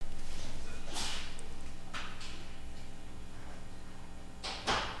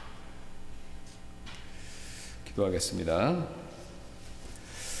기도하겠습니다.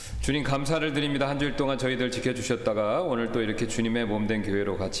 주님 감사를 드립니다. 한 주일 동안 저희들 지켜주셨다가 오늘 또 이렇게 주님의 몸된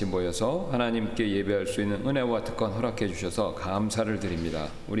교회로 같이 모여서 하나님께 예배할 수 있는 은혜와 특권 허락해 주셔서 감사를 드립니다.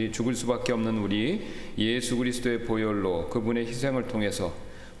 우리 죽을 수밖에 없는 우리 예수 그리스도의 보혈로 그분의 희생을 통해서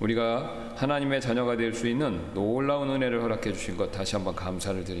우리가 하나님의 자녀가 될 수 있는 놀라운 은혜를 허락해 주신 것 다시 한번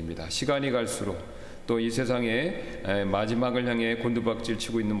감사를 드립니다. 시간이 갈수록 또 이 세상의 마지막을 향해 곤두박질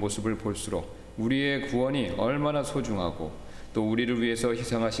치고 있는 모습을 볼수록 우리의 구원이 얼마나 소중하고 또 우리를 위해서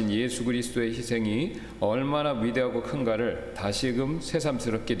희생하신 예수 그리스도의 희생이 얼마나 위대하고 큰가를 다시금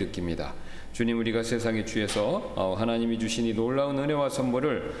새삼스럽게 느낍니다. 주님, 우리가 세상의 주에서 하나님이 주신 이 놀라운 은혜와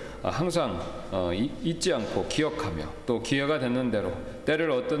선물을 항상 잊지 않고 기억하며 또 기회가 됐는 대로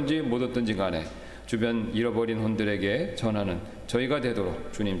때를 얻든지 못 얻든지 간에 주변 잃어버린 혼들에게 전하는 저희가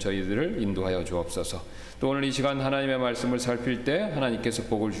되도록 주님 저희들을 인도하여 주옵소서. 또 오늘 이 시간 하나님의 말씀을 살필 때 하나님께서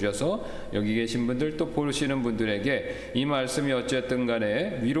복을 주셔서 여기 계신 분들 또 보시는 분들에게 이 말씀이 어쨌든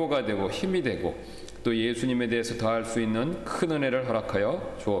간에 위로가 되고 힘이 되고 또 예수님에 대해서 더할 수 있는 큰 은혜를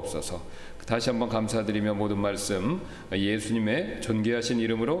허락하여 주옵소서. 다시 한번 감사드리며 모든 말씀 예수님의 존귀하신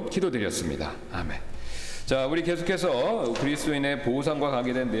이름으로 기도드렸습니다. 아멘. 자, 우리 계속해서 그리스도인의 보상과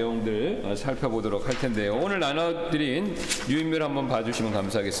관계된 내용들 살펴보도록 할 텐데요. 오늘 나눠드린 유인물 한번 봐주시면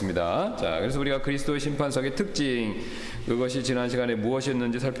감사하겠습니다. 자, 그래서 우리가 그리스도의 심판석의 특징, 그것이 지난 시간에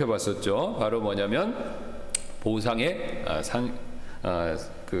무엇이었는지 살펴봤었죠. 바로 뭐냐면 보상의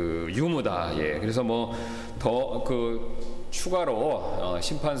그 유무다. 예, 그래서 뭐 더 추가로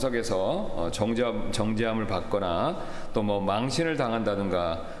심판석에서 정죄함을 받거나 또 뭐 망신을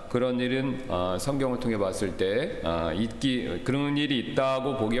당한다든가 그런 일은 성경을 통해 봤을 때 그런 일이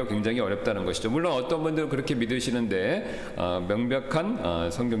있다고 보기가 굉장히 어렵다는 것이죠. 물론 어떤 분들은 그렇게 믿으시는데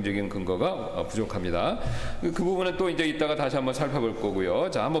명백한 성경적인 근거가 부족합니다. 그 부분은 또 이제 이따가 다시 한번 살펴볼 거고요.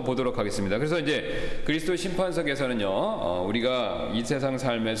 자, 한번 보도록 하겠습니다. 그래서 이제 그리스도 심판석에서는요, 우리가 이 세상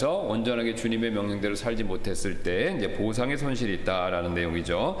삶에서 온전하게 주님의 명령대로 살지 못했을 때 이제 보상의 손실이 있다라는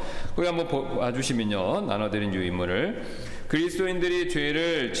내용이죠. 거기 한번 봐주시면요, 나눠드린 유인물을 그리스도인들이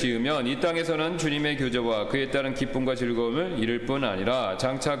죄를 지으면 이 땅에서는 주님의 교제와 그에 따른 기쁨과 즐거움을 잃을 뿐 아니라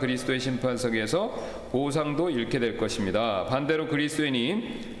장차 그리스도의 심판석에서 보상도 잃게 될 것입니다. 반대로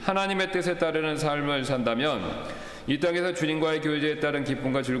그리스도인이 하나님의 뜻에 따르는 삶을 산다면 이 땅에서 주님과의 교제에 따른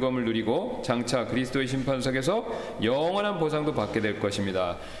기쁨과 즐거움을 누리고 장차 그리스도의 심판석에서 영원한 보상도 받게 될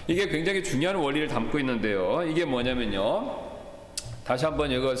것입니다. 이게 굉장히 중요한 원리를 담고 있는데요. 이게 뭐냐면요, 다시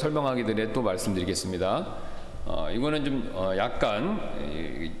한번 이거 설명하기 전에 또 말씀드리겠습니다. 이거는 좀 약간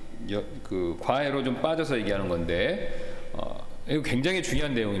그 과외로 좀 빠져서 얘기하는 건데 이거 굉장히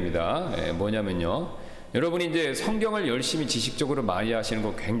중요한 내용입니다. 뭐냐면요, 여러분이 이제 성경을 열심히 지식적으로 많이 하시는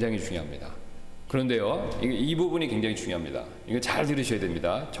거 굉장히 중요합니다. 그런데요, 이 부분이 굉장히 중요합니다. 이거 잘 들으셔야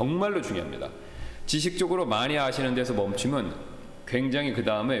됩니다. 정말로 중요합니다. 지식적으로 많이 아시는 데서 멈추면 굉장히 그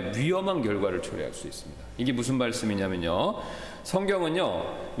다음에 위험한 결과를 초래할 수 있습니다. 이게 무슨 말씀이냐면요,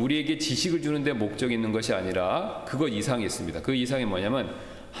 성경은요 우리에게 지식을 주는데 목적이 있는 것이 아니라 그것 이상이 있습니다. 그 이상이 뭐냐면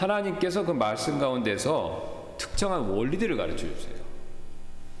하나님께서 그 말씀 가운데서 특정한 원리들을 가르쳐 주세요.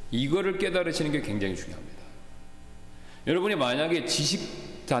 이거를 깨달으시는 게 굉장히 중요합니다. 여러분이 만약에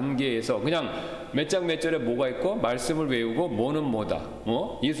지식 단계에서 그냥 몇 장 몇 절에 뭐가 있고 말씀을 외우고 뭐는 뭐다,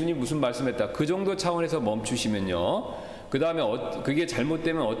 예수님 무슨 말씀했다, 그 정도 차원에서 멈추시면요, 그 다음에 그게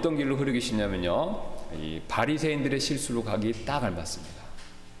잘못되면 어떤 길로 흐르기시냐면요, 이 바리새인들의 실수로 가기 딱 알맞습니다.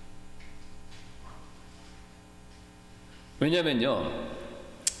 왜냐면요,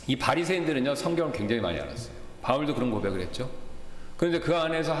 이 바리새인들은요 성경을 굉장히 많이 알았어요. 바울도 그런 고백을 했죠. 그런데 그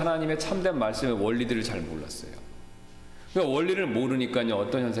안에서 하나님의 참된 말씀의 원리들을 잘 몰랐어요. 그러니까 원리를 모르니까요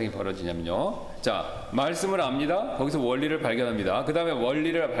어떤 현상이 벌어지냐면요, 자, 말씀을 압니다. 거기서 원리를 발견합니다. 그 다음에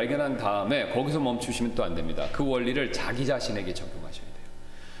원리를 발견한 다음에 거기서 멈추시면 또 안 됩니다. 그 원리를 자기 자신에게 적용하셔야 돼요.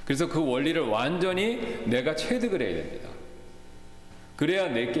 그래서 그 원리를 완전히 내가 체득을 해야 됩니다. 그래야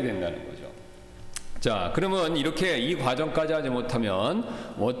내게 된다는 거죠. 자, 그러면 이렇게 이 과정까지 하지 못하면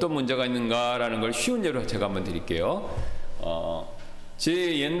어떤 문제가 있는가라는 걸 쉬운 예로 제가 한번 드릴게요.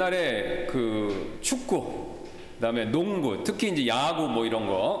 제 옛날에 그 축구, 그다음에 농구, 특히 이제 야구 뭐 이런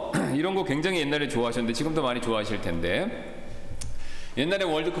거 굉장히 옛날에 좋아하셨는데 지금도 많이 좋아하실 텐데, 옛날에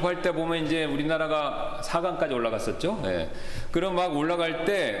월드컵 할 때 보면 이제 우리나라가 4강까지 올라갔었죠. 네. 그럼 막 올라갈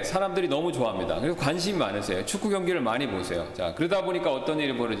때 사람들이 너무 좋아합니다. 그래서 관심이 많으세요. 축구 경기를 많이 보세요. 자, 그러다 보니까 어떤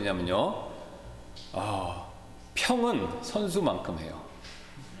일이 벌어지냐면요, 평은 선수만큼 해요.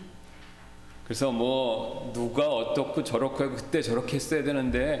 그래서 뭐 누가 어떻고 저렇고 그때 저렇게 했어야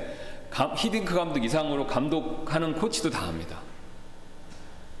되는데 히딩크 감독 이상으로 감독하는 코치도 다 합니다.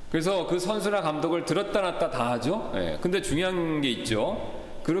 그래서 그 선수나 감독을 들었다 놨다 다 하죠. 예. 근데 중요한 게 있죠.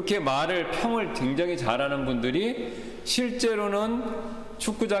 그렇게 평을 굉장히 잘하는 분들이 실제로는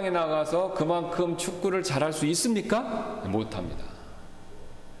축구장에 나가서 그만큼 축구를 잘할 수 있습니까? 못합니다.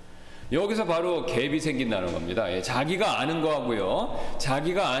 여기서 바로 갭이 생긴다는 겁니다. 예, 자기가 아는 거하고요,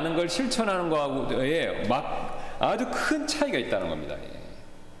 자기가 아는 걸 실천하는 거하고의 아주 큰 차이가 있다는 겁니다. 예.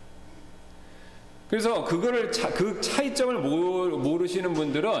 그래서 그 차이점을 모르시는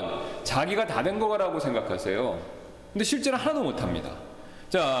분들은 자기가 다 된 거라고 생각하세요. 근데 실제로 하나도 못합니다.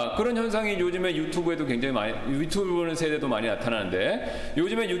 자, 그런 현상이 요즘에 유튜브에도 굉장히 유튜브 보는 세대도 많이 나타나는데,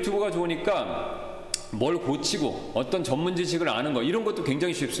 요즘에 유튜브가 좋으니까 뭘 고치고 어떤 전문 지식을 아는 거, 이런 것도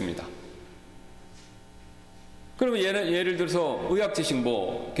굉장히 쉽습니다. 그러면 예를 들어서 의학 지식,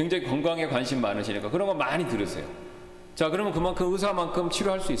 굉장히 건강에 관심 많으시니까 그런 거 많이 들으세요. 자, 그러면 그만큼 의사만큼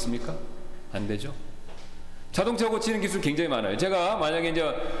치료할 수 있습니까? 안 되죠. 자동차 고치는 기술 굉장히 많아요. 제가 만약에 이제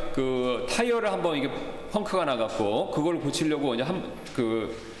그 타이어를 한번 이게 펑크가 나갔고 그걸 고치려고 이제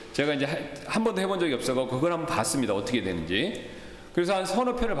제가 이제 한 번도 해본 적이 없어서 그걸 한번 봤습니다. 어떻게 되는지. 그래서 한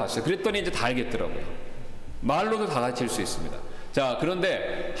서너 편을 봤어요. 그랬더니 이제 다 알겠더라고요. 말로도 다 가르칠 수 있습니다. 자,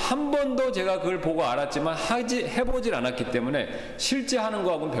 그런데 한 번도 제가 그걸 보고 알았지만 해보질 않았기 때문에 실제 하는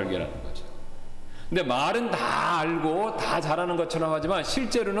거하고는 별개라는 거죠. 근데 말은 다 알고 다 잘하는 것처럼 하지만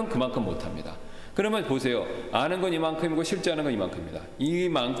실제로는 그만큼 못합니다. 그러면 보세요. 아는 건 이만큼이고 실제 하는 건 이만큼입니다.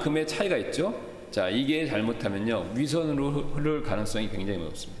 이만큼의 차이가 있죠. 자, 이게 잘못하면요, 위선으로 흐를 가능성이 굉장히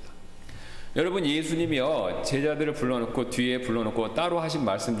높습니다. 여러분, 예수님이요, 제자들을 불러놓고 뒤에 불러놓고 따로 하신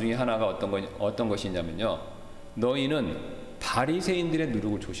말씀 중에 하나가 어떤 것이냐면요, 너희는 바리새인들의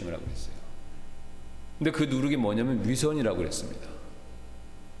누룩을 조심하라고 그랬어요. 근데 그 누룩이 뭐냐면 위선이라고 그랬습니다.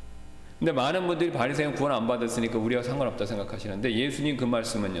 근데 많은 분들이 바리새인 구원 안 받았으니까 우리와 상관없다 생각하시는데, 예수님 그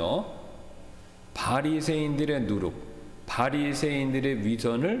말씀은요, 바리새인들의 누룩, 바리새인들의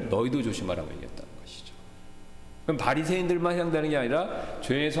위선을 너희도 조심하라고 얘기했다는 것이죠. 그럼 바리새인들만 해당되는 게 아니라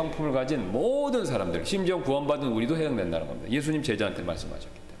죄의 성품을 가진 모든 사람들, 심지어 구원받은 우리도 해당된다는 겁니다. 예수님 제자한테 말씀하셨기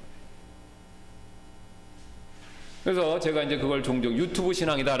때문에. 그래서 제가 이제 그걸 종종 유튜브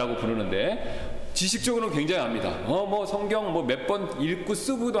신앙이다라고 부르는데, 지식적으로는 굉장히 압니다. 성경 몇 번 읽고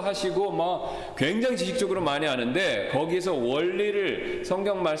쓰고도 하시고 굉장히 지식적으로 많이 아는데, 거기에서 원리를,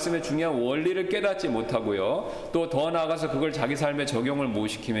 성경 말씀의 중요한 원리를 깨닫지 못하고요, 또 더 나아가서 그걸 자기 삶에 적용을 못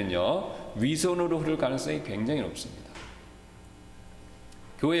시키면요, 위선으로 흐를 가능성이 굉장히 높습니다.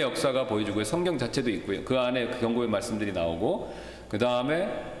 교회 역사가 보여주고요, 성경 자체도 있고요, 그 안에 경고의 말씀들이 나오고, 그 다음에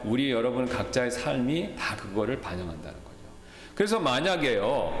우리 여러분 각자의 삶이 다 그거를 반영한다는 거죠. 그래서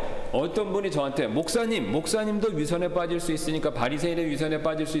만약에요, 어떤 분이 저한테 목사님도 위선에 빠질 수 있으니까, 바리새인의 위선에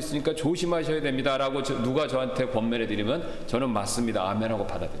빠질 수 있으니까 조심하셔야 됩니다 라고 누가 저한테 권면해 드리면 저는 맞습니다, 아멘하고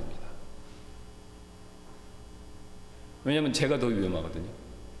받아들입니다. 왜냐하면 제가 더 위험하거든요.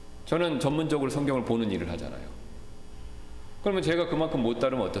 저는 전문적으로 성경을 보는 일을 하잖아요. 그러면 제가 그만큼 못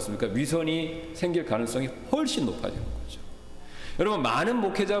따르면 어떻습니까? 위선이 생길 가능성이 훨씬 높아지는 거죠. 여러분, 많은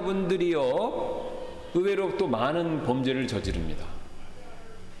목회자분들이요, 의외로 또 많은 범죄를 저지릅니다.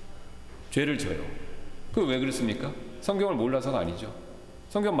 죄를 져요. 그 왜 그렇습니까? 성경을 몰라서가 아니죠.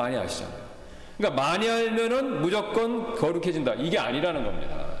 성경 많이 아시잖아요. 그러니까 많이 알면은 무조건 거룩해진다, 이게 아니라는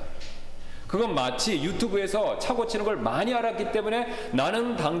겁니다. 그건 마치 유튜브에서 차 고치는 걸 많이 알았기 때문에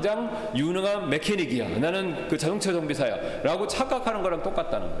나는 당장 유능한 메케닉이야, 나는 그 자동차 정비사야 라고 착각하는 거랑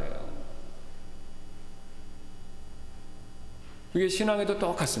똑같다는 거예요. 그게 신앙에도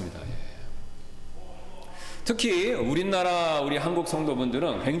똑같습니다. 특히 우리나라, 우리 한국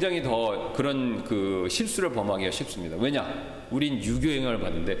성도분들은 굉장히 더 그런 실수를 범하기가 쉽습니다. 왜냐? 우린 유교 영향을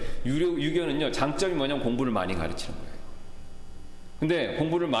받는데, 유교는요, 장점이 뭐냐면 공부를 많이 가르치는 거예요. 근데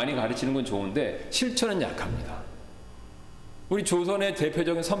공부를 많이 가르치는 건 좋은데 실천은 약합니다. 우리 조선의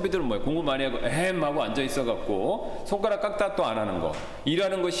대표적인 선비들은 뭐예요? 공부 많이 하고 하고 앉아 있어갖고 손가락 깎다 또 안 하는 거,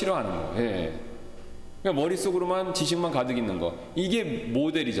 일하는 거 싫어하는 거. 예. 그러니까 머릿속으로만 지식만 가득 있는 거, 이게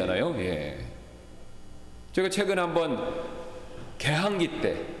모델이잖아요. 예. 제가 최근에 한번 개항기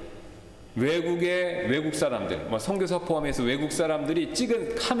때 외국 사람들, 선교사 포함해서 외국 사람들이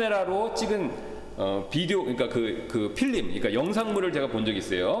찍은, 카메라로 찍은 비디오, 그러니까 그 필름, 그러니까 영상물을 제가 본 적이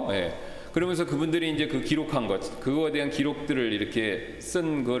있어요. 예. 그러면서 그분들이 이제 그 기록한 것, 그거에 대한 기록들을 이렇게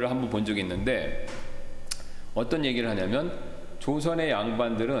쓴 거를 한번 본 적이 있는데, 어떤 얘기를 하냐면 조선의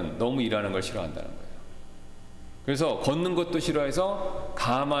양반들은 너무 일하는 걸 싫어한다는 거예요. 그래서 걷는 것도 싫어해서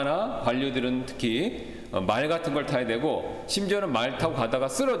가마나 관료들은 특히 말 같은 걸 타야 되고, 심지어는 말 타고 가다가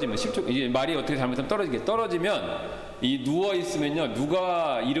쓰러지면, 이제 말이 어떻게 잘못하면 떨어지면 이 누워 있으면요,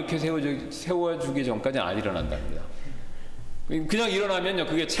 누가 이렇게 세워주기 전까지는 안 일어난답니다. 그냥 일어나면요,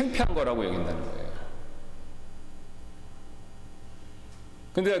 그게 창피한 거라고 여긴다는 거예요.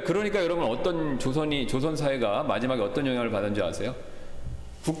 근데 그러니까 여러분, 어떤 조선 사회가 마지막에 어떤 영향을 받은지 아세요?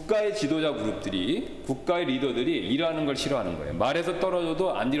 국가의 지도자 그룹들이, 국가의 리더들이 일하는 걸 싫어하는 거예요. 말에서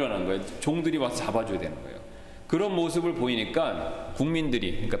떨어져도 안 일어나는 거예요. 종들이 와서 잡아줘야 되는 거예요. 그런 모습을 보이니까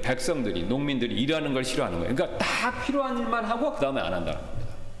국민들이, 그러니까 백성들이, 농민들이 일하는 걸 싫어하는 거예요. 그러니까 딱 필요한 일만 하고 그 다음에 안 한다는 겁니다.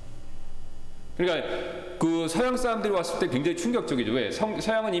 그러니까 그 서양 사람들이 왔을 때 굉장히 충격적이죠. 왜?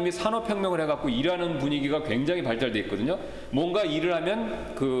 서양은 이미 산업혁명을 해갖고 일하는 분위기가 굉장히 발달돼 있거든요. 뭔가 일을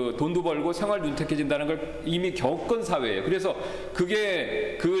하면 그 돈도 벌고 생활도 윤택해진다는 걸 이미 겪은 사회예요. 그래서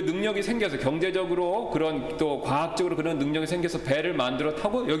그게 그 능력이 생겨서 경제적으로 그런 또 과학적으로 그런 능력이 생겨서 배를 만들어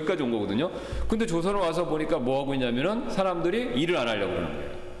타고 여기까지 온 거거든요. 근데 조선을 와서 보니까 뭐 하고 있냐면은 사람들이 일을 안 하려고 그러는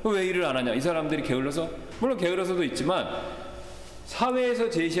거예요. 왜 일을 안 하냐? 이 사람들이 게을러서, 물론 게을러서도 있지만 사회에서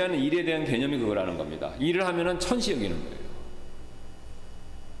제시하는 일에 대한 개념이 그거라는 겁니다. 일을 하면은 천시 여기는 거예요.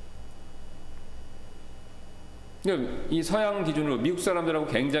 그러니까 이 서양 기준으로 미국 사람들하고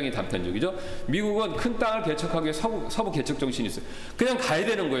굉장히 단편적이죠. 미국은 큰 땅을 개척하기에 서부 개척 정신이 있어요. 그냥 가야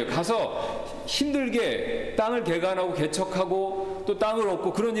되는 거예요. 가서 힘들게 땅을 개간하고 개척하고 또 땅을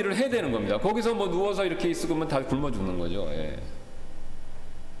얻고 그런 일을 해야 되는 겁니다. 거기서 뭐 누워서 이렇게 있으면 다 굶어 죽는 거죠. 예.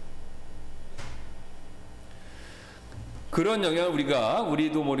 그런 영향을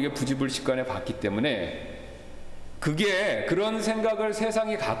우리도 모르게 부지불식간에 받기 때문에 그게 그런 생각을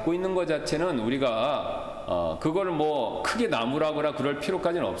세상이 갖고 있는 것 자체는 우리가 그걸 뭐 크게 나무라거나 그럴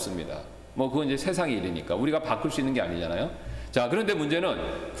필요까지는 없습니다. 뭐 그건 이제 세상의 일이니까 우리가 바꿀 수 있는 게 아니잖아요. 자, 그런데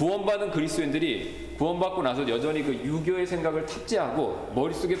문제는 구원받은 그리스도인들이 구원받고 나서 여전히 그 유교의 생각을 탑재하고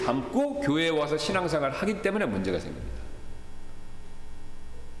머릿속에 담고 교회에 와서 신앙생활을 하기 때문에 문제가 생깁니다.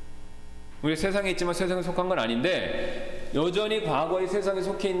 우리 세상에 있지만 세상에 속한 건 아닌데 여전히 과거의 세상에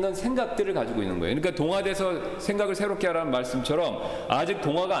속해 있는 생각들을 가지고 있는 거예요. 그러니까 동화돼서 생각을 새롭게 하라는 말씀처럼 아직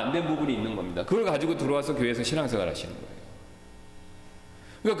동화가 안 된 부분이 있는 겁니다. 그걸 가지고 들어와서 교회에서 신앙생활 하시는 거예요.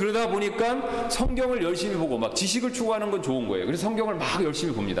 그러니까 그러다 보니까 성경을 열심히 보고 막 지식을 추구하는 건 좋은 거예요. 그래서 성경을 막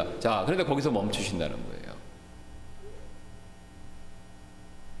열심히 봅니다. 자, 그런데 거기서 멈추신다는 거예요.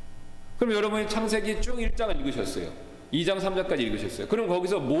 그럼 여러분이 창세기 쭉 1장을 읽으셨어요. 2장 3장까지 읽으셨어요. 그럼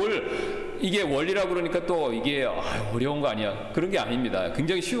거기서 이게 원리라고 그러니까 또 이게 어려운 거 아니야. 그런 게 아닙니다.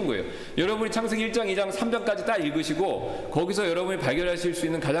 굉장히 쉬운 거예요. 여러분이 창세기 1장, 2장, 3장까지 딱 읽으시고 거기서 여러분이 발견하실 수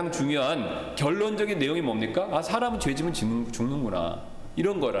있는 가장 중요한 결론적인 내용이 뭡니까? 사람은 죄지면 죽는구나.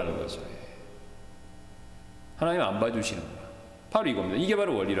 이런 거라는 거죠. 하나님 안 봐주시는구나. 바로 이겁니다. 이게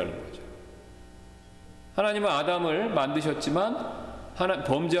바로 원리라는 거죠. 하나님은 아담을 만드셨지만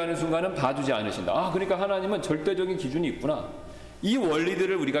범죄하는 순간은 봐주지 않으신다. 그러니까 하나님은 절대적인 기준이 있구나. 이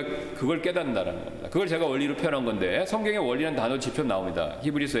원리들을 우리가 그걸 깨닫는다는 겁니다. 그걸 제가 원리로 표현한 건데 성경에 원리라는 단어 지표 나옵니다.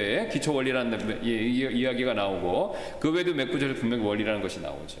 히브리서에 기초 원리라는 이야기가 나오고 그 외에도 몇 구절에 분명히 원리라는 것이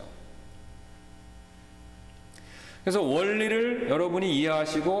나오죠. 그래서 원리를 여러분이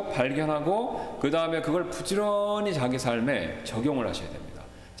이해하시고 발견하고 그 다음에 그걸 부지런히 자기 삶에 적용을 하셔야 됩니다.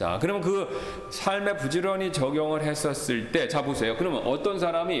 자, 그러면 그 삶에 부지런히 적용을 했었을 때, 자 보세요. 그러면 어떤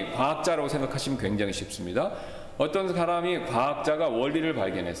사람이 과학자라고 생각하시면 굉장히 쉽습니다. 어떤 사람이 과학자가 원리를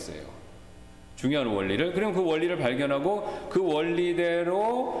발견했어요. 중요한 원리를. 그럼 그 원리를 발견하고 그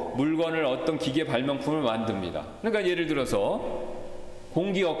원리대로 물건을 어떤 기계 발명품을 만듭니다. 그러니까 예를 들어서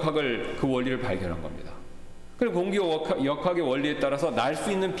공기역학을 그 원리를 발견한 겁니다. 그럼 공기역학의 원리에 따라서 날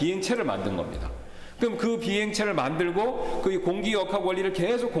수 있는 비행체를 만든 겁니다. 그럼 그 비행체를 만들고 그 공기역학 원리를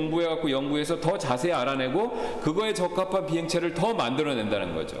계속 공부해갖고 연구해서 더 자세히 알아내고 그거에 적합한 비행체를 더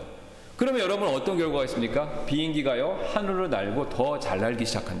만들어낸다는 거죠. 그러면 여러분 어떤 결과가 있습니까? 비행기가요 하늘을 날고 더 잘 날기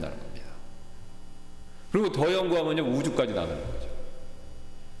시작한다는 겁니다. 그리고 더 연구하면요 우주까지 나가는 거죠.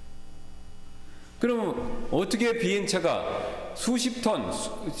 그러면 어떻게 비행체가 수십 톤,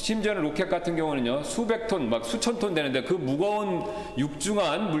 심지어는 로켓 같은 경우는요 수백 톤, 막 수천 톤 되는데 그 무거운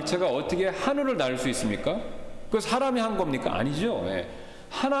육중한 물체가 어떻게 하늘을 날 수 있습니까? 그 사람이 한 겁니까? 아니죠.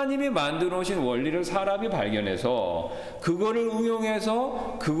 하나님이 만들어 놓으신 원리를 사람이 발견해서 그거를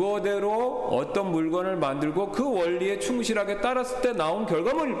응용해서 그거대로 어떤 물건을 만들고 그 원리에 충실하게 따랐을 때 나온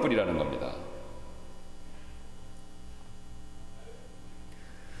결과물일 뿐이라는 겁니다.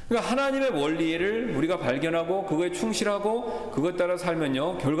 그러니까 하나님의 원리를 우리가 발견하고 그거에 충실하고 그것 따라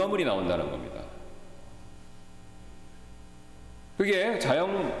살면요 결과물이 나온다는 겁니다. 그게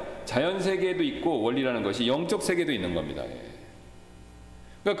자연 세계에도 있고 원리라는 것이 영적 세계도 있는 겁니다.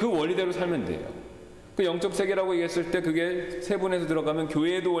 그러니까 그 원리대로 살면 돼요. 그 영적 세계라고 얘기했을 때 그게 세분해서 들어가면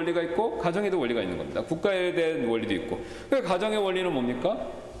교회에도 원리가 있고 가정에도 원리가 있는 겁니다. 국가에 대한 원리도 있고. 그러니까 가정의 원리는 뭡니까?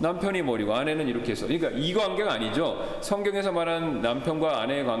 남편이 머리고 아내는 이렇게 해서. 그러니까 이 관계가 아니죠. 성경에서 말하는 남편과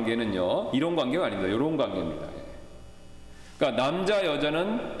아내의 관계는요 이런 관계가 아닙니다. 이런 관계입니다. 그러니까 남자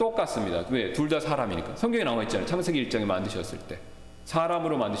여자는 똑같습니다. 왜? 둘 다 사람이니까. 성경에 나와 있잖아요. 창세기 1장에 만드셨을 때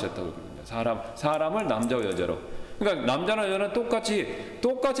사람으로 만드셨다고 그럽니다. 사람을 남자와 여자로. 그러니까 남자나 여자는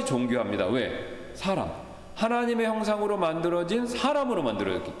똑같이 존귀합니다. 왜? 사람. 하나님의 형상으로 만들어진 사람으로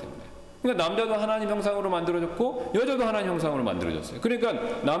만들어졌기 때문에. 그러니까 남자도 하나님 형상으로 만들어졌고 여자도 하나님 형상으로 만들어졌어요. 그러니까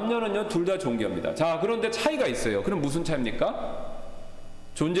남녀는요 둘 다 존귀합니다. 자, 그런데 차이가 있어요. 그럼 무슨 차이입니까?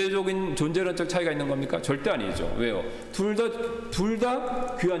 존재론적 차이가 있는 겁니까? 절대 아니죠. 왜요? 둘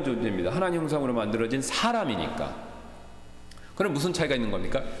다 귀한 존재입니다. 하나님 형상으로 만들어진 사람이니까. 그럼 무슨 차이가 있는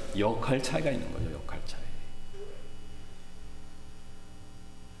겁니까? 역할 차이가 있는 거죠. 역할 차이.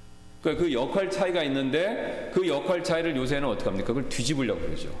 그러니까 그 역할 차이가 있는데 그 역할 차이를 요새는 어떻게 합니까? 그걸 뒤집으려고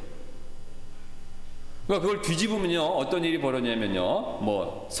그러죠. 그러니까 그걸 뒤집으면요 어떤 일이 벌어지냐면요,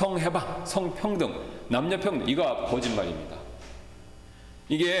 뭐 성해방, 성평등, 남녀평등, 이거 거짓말입니다.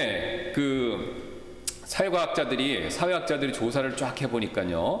 이게 그 사회학자들이 조사를 쫙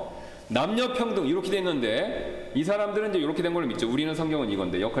해보니까요, 남녀평등 이렇게 돼 있는데 이 사람들은 이제 이렇게 된 걸로 믿죠. 우리는 성경은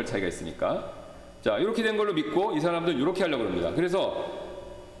이건데 역할 차이가 있으니까. 자, 이렇게 된 걸로 믿고 이 사람들은 이렇게 하려고 합니다. 그래서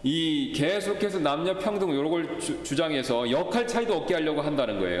이 계속해서 남녀평등 이런 걸 주장해서 역할 차이도 없게 하려고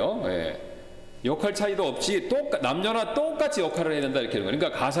한다는 거예요. 예. 역할 차이도 없이 남녀나 똑같이 역할을 해야 된다 이렇게 하는 거예요.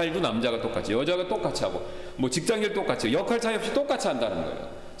 그러니까 가사일도 남자가 똑같이, 여자가 똑같이 하고, 뭐 직장일 똑같이, 역할 차이 없이 똑같이 한다는 거예요.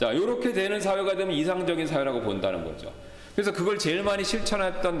 자, 이렇게 되는 사회가 되면 이상적인 사회라고 본다는 거죠. 그래서 그걸 제일 많이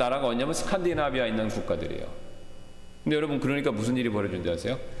실천했던 나라가 어디냐면 스칸디나비아에 있는 국가들이에요. 근데 여러분, 그러니까 무슨 일이 벌어진지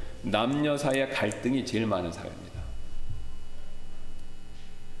아세요? 남녀 사이의 갈등이 제일 많은 사회입니다.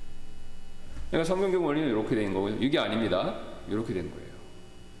 그러니까 성경적 원리는 이렇게 된 거고요. 이게 아닙니다. 이렇게 된 거예요.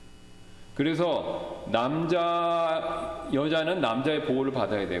 그래서 여자는 남자의 보호를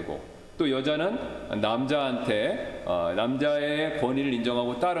받아야 되고, 또 여자는 남자의 권위를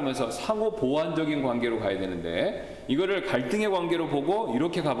인정하고 따르면서 상호 보완적인 관계로 가야 되는데, 이거를 갈등의 관계로 보고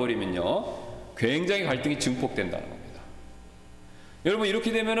이렇게 가버리면요 굉장히 갈등이 증폭된다는 겁니다. 여러분,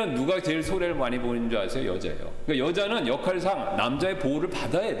 이렇게 되면은 누가 제일 손해를 많이 보는 줄 아세요? 여자예요. 그러니까 여자는 역할상 남자의 보호를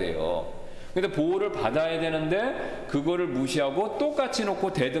받아야 돼요. 근데 보호를 받아야 되는데 그거를 무시하고 똑같이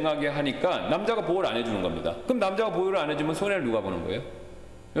놓고 대등하게 하니까 남자가 보호를 안 해주는 겁니다. 그럼 남자가 보호를 안 해주면 손해를 누가 보는 거예요?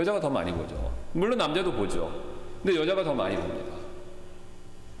 여자가 더 많이 보죠. 물론 남자도 보죠. 근데 여자가 더 많이 봅니다.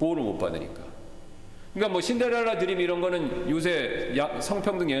 보호를 못 받으니까. 그러니까 뭐 신데렐라 드림 이런 거는 요새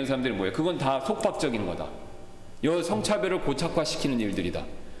성평등 얘기하는 사람들이 뭐예요? 그건 다 속박적인 거다. 성차별을 고착화시키는 일들이다.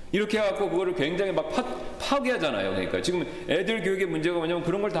 이렇게 해갖고 그거를 굉장히 막 파괴하잖아요. 그러니까 지금 애들 교육의 문제가 뭐냐면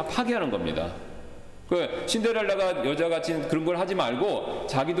그런 걸 다 파괴하는 겁니다. 그 신데렐라가 여자같이 그런 걸 하지 말고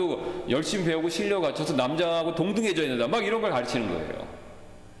자기도 열심히 배우고 실력 갖춰서 남자하고 동등해져야 된다, 막 이런 걸 가르치는 거예요.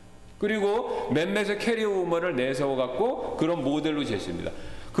 그리고 몇몇의 캐리어 우먼을 내세워갖고 그런 모델로 제시합니다.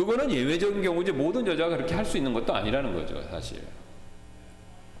 그거는 예외적인 경우지 모든 여자가 그렇게 할 수 있는 것도 아니라는 거죠, 사실.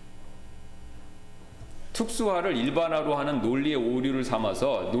 특수화를 일반화로 하는 논리의 오류를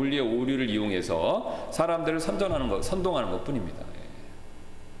삼아서, 논리의 오류를 이용해서 사람들을 선동하는 것 뿐입니다.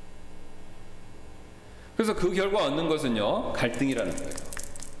 그래서 그 결과 얻는 것은요, 갈등이라는 거예요.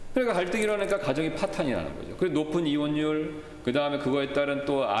 그러니까 갈등이라니까 가정이 파탄이 나는 거죠. 그리고 높은 이혼율, 그 다음에 그거에 따른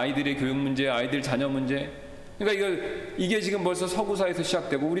또 아이들의 교육 문제, 아이들 자녀 문제. 그러니까 이게 지금 벌써 서구사에서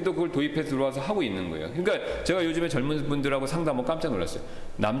시작되고 우리도 그걸 도입해 들어와서 하고 있는 거예요. 그러니까 제가 요즘에 젊은 분들하고 상담하고 깜짝 놀랐어요.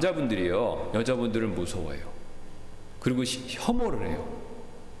 남자분들이요, 여자분들을 무서워해요. 그리고 혐오를 해요.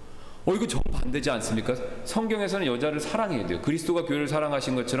 이거 정반대지 않습니까? 성경에서는 여자를 사랑해야 돼요. 그리스도가 교회를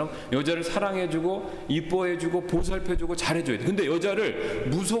사랑하신 것처럼 여자를 사랑해주고 이뻐해주고 보살펴주고 잘해줘야 돼요. 근데 여자를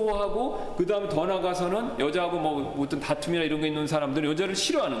무서워하고 그 다음에 더 나가서는 여자하고 뭐 어떤 다툼이나 이런 거 있는 사람들은 여자를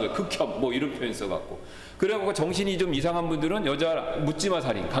싫어하는 거예요. 극혐 뭐 이런 표현 써갖고. 그래갖고 정신이 좀 이상한 분들은 여자 묻지마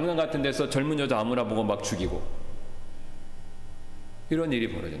살인, 강남 같은 데서 젊은 여자 아무나 보고 막 죽이고, 이런 일이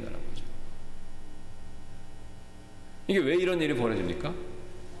벌어진다는 거죠. 이게 왜 이런 일이 벌어집니까?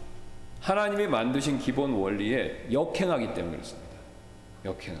 하나님이 만드신 기본 원리에 역행하기 때문에 그렇습니다.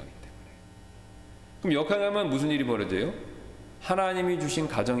 역행하기 때문에. 그럼 역행하면 무슨 일이 벌어져요? 하나님이 주신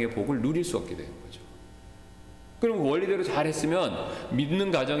가정의 복을 누릴 수 없게 되는 거죠. 그럼 원리대로 잘했으면 믿는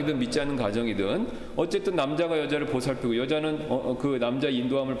가정이든 믿지 않는 가정이든 어쨌든 남자가 여자를 보살피고 여자는 그 남자의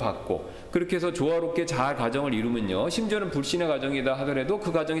인도함을 받고 그렇게 해서 조화롭게 잘 가정을 이루면요, 심지어는 불신의 가정이다 하더라도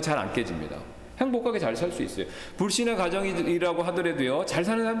그 가정이 잘 안 깨집니다. 행복하게 잘 살 수 있어요. 불신의 가정이라고 하더라도요, 잘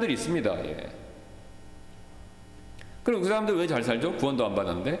사는 사람들이 있습니다. 예. 그럼 그 사람들 왜 잘 살죠? 구원도 안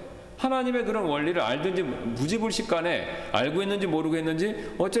받았는데. 하나님의 그런 원리를 알든지 무지불식간에 알고 있는지 모르고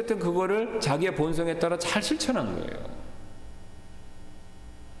있는지 어쨌든 그거를 자기의 본성에 따라 잘 실천한 거예요.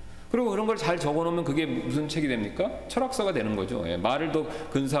 그리고 그런 걸 잘 적어놓으면 그게 무슨 책이 됩니까? 철학서가 되는 거죠. 예. 말을 더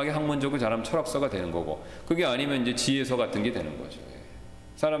근사하게 학문적으로 잘하면 철학서가 되는 거고, 그게 아니면 이제 지혜서 같은 게 되는 거죠. 예.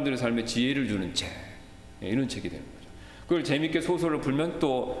 사람들의 삶에 지혜를 주는 책, 이런 책이 되는 거죠. 그걸 재밌게 소설을 풀면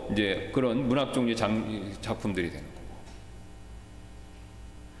또 이제 그런 문학 종류의 작품들이 되는 거고.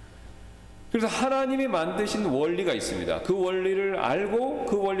 그래서 하나님이 만드신 원리가 있습니다. 그 원리를 알고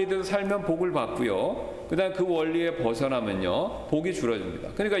그 원리대로 살면 복을 받고요. 그다음 그 원리에 벗어나면요, 복이 줄어듭니다.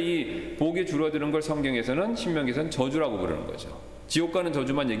 그러니까 이 복이 줄어드는 걸 성경에서는, 신명기에서는 저주라고 부르는 거죠. 지옥 가는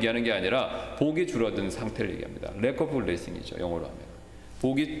저주만 얘기하는 게 아니라 복이 줄어든 상태를 얘기합니다. lack of blessing이죠, 영어로 하면.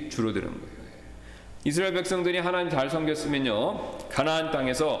 복이 줄어드는 거예요. 이스라엘 백성들이 하나님 잘 섬겼으면요, 가나안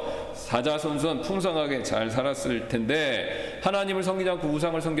땅에서 사자손손 풍성하게 잘 살았을 텐데, 하나님을 섬기지 않고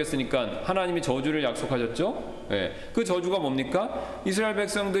우상을 섬겼으니까 하나님이 저주를 약속하셨죠. 그 저주가 뭡니까? 이스라엘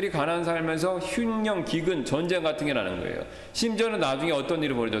백성들이 가나안 살면서 흉령, 기근, 전쟁 같은 게 나는 거예요. 심지어는 나중에 어떤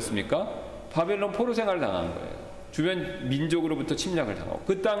일이 벌어졌습니까? 바벨론 포로 생활을 당한 거예요. 주변 민족으로부터 침략을 당하고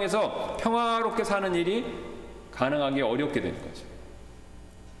그 땅에서 평화롭게 사는 일이 가능하기 어렵게 되는 거죠.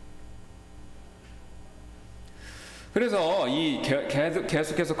 그래서 이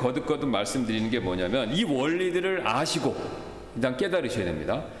계속해서 거듭거듭 말씀드리는 게 뭐냐면, 이 원리들을 아시고 일단 깨달으셔야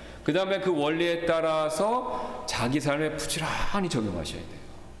됩니다. 그 다음에 그 원리에 따라서 자기 삶에 부지런히 적용하셔야 돼요.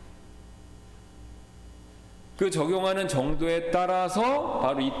 그 적용하는 정도에 따라서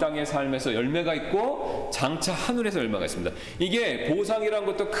바로 이 땅의 삶에서 열매가 있고 장차 하늘에서 열매가 있습니다. 이게 보상이라는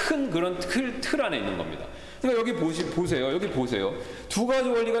것도 큰 그런 틀 안에 있는 겁니다. 그러니까 여기 보세요. 여기 보세요. 두 가지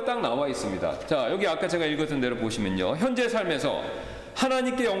원리가 딱 나와 있습니다. 자, 여기 아까 제가 읽었던 대로 보시면요, 현재 삶에서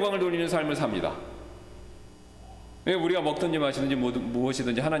하나님께 영광을 돌리는 삶을 삽니다. 우리가 먹든지 마시든지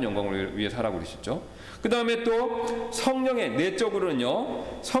무엇이든지 하나님 영광을 위해 살라고 그러셨죠. 그 다음에 또 성령의,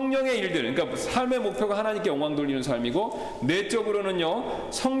 내적으로는요, 성령의 일들, 그러니까 삶의 목표가 하나님께 영광 돌리는 삶이고, 내적으로는요,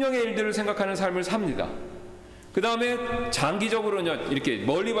 성령의 일들을 생각하는 삶을 삽니다. 그 다음에 장기적으로는 이렇게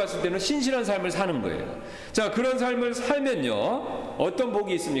멀리 봤을 때는 신실한 삶을 사는 거예요. 자, 그런 삶을 살면요, 어떤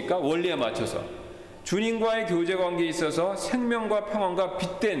복이 있습니까? 원리에 맞춰서 주님과의 교제 관계에 있어서 생명과 평안과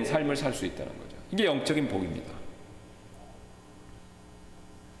빛된 삶을 살 수 있다는 거죠. 이게 영적인 복입니다.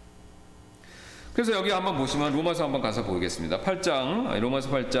 그래서 여기 한번 보시면 로마서 한번 가서 보겠습니다. 로마서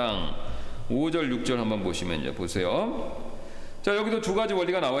 8장 5절 6절 한번 보시면요, 보세요. 자, 여기도 두 가지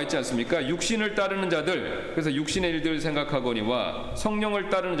원리가 나와 있지 않습니까? 육신을 따르는 자들, 그래서 육신의 일들을 생각하거니와 성령을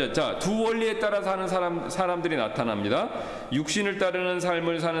따르는 자, 두 원리에 따라 사는 사람들이 나타납니다. 육신을 따르는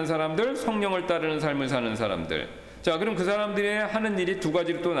삶을 사는 사람들, 성령을 따르는 삶을 사는 사람들. 자, 그럼 그 사람들이 하는 일이 두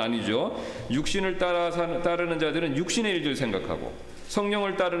가지로 또 나뉘죠. 육신을 따르는 자들은 육신의 일들을 생각하고,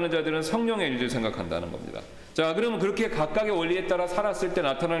 성령을 따르는 자들은 성령의 일들을 생각한다는 겁니다. 자, 그러면 그렇게 각각의 원리에 따라 살았을 때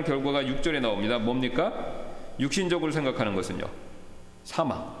나타나는 결과가 6절에 나옵니다. 뭡니까? 육신적으로 생각하는 것은요,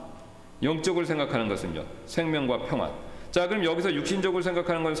 사망. 영적으로 생각하는 것은요, 생명과 평안. 자, 그럼 여기서 육신적으로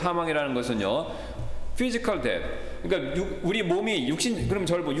생각하는 건 사망이라는 것은요, physical death. 그러니까 우리 몸이 그럼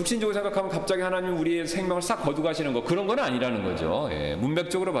육신적으로 생각하면 갑자기 하나님 우리의 생명을 싹 거두가시는 거, 그런 건 아니라는 거죠.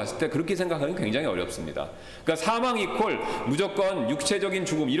 문맥적으로 봤을 때 그렇게 생각하기는 굉장히 어렵습니다. 그러니까 사망 이퀄 무조건 육체적인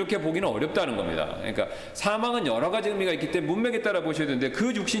죽음, 이렇게 보기는 어렵다는 겁니다. 그러니까 사망은 여러 가지 의미가 있기 때문에 문맥에 따라 보셔야 되는데,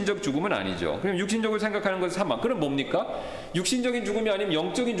 그 육신적 죽음은 아니죠. 그럼 육신적으로 생각하는 것은 사망. 그럼 뭡니까? 육신적인 죽음이 아니면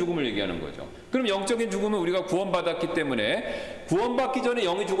영적인 죽음을 얘기하는 거죠. 그럼 영적인 죽음은 우리가 구원받았기 때문에 구원받기 전에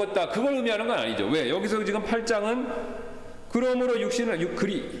영이 죽었다, 그걸 의미하는 건 아니죠. 왜? 여기서 지금 8장은 그러므로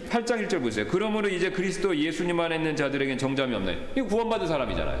 8장 1절 보세요. 그러므로 이제 그리스도 예수님 안에 있는 자들에겐 정잠이 없네. 이거 구원받은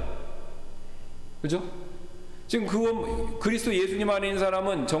사람이잖아요. 그죠? 지금 그리스도 예수님 안에 있는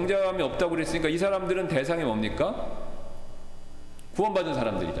사람은 정잠이 없다고 그랬으니까 이 사람들은 대상이 뭡니까? 구원받은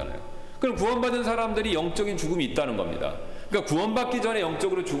사람들이잖아요. 그럼 구원받은 사람들이 영적인 죽음이 있다는 겁니다. 그러니까 구원받기 전에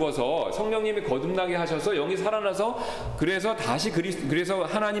영적으로 죽어서 성령님이 거듭나게 하셔서 영이 살아나서 그래서 다시 그래서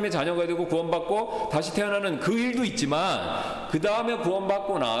하나님의 자녀가 되고 구원받고 다시 태어나는 그 일도 있지만, 그 다음에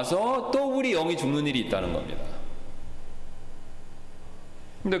구원받고 나서 또 우리 영이 죽는 일이 있다는 겁니다.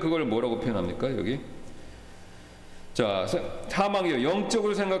 근데 그걸 뭐라고 표현합니까, 여기? 자, 사망이요,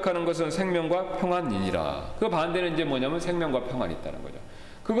 영적으로 생각하는 것은 생명과 평안이니라. 그 반대는 이제 뭐냐면 생명과 평안이 있다는 거죠.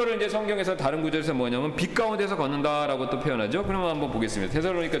 그거를 이제 성경에서 다른 구절에서 뭐냐면 빛 가운데서 걷는다라고 또 표현하죠. 그러면 한번 보겠습니다.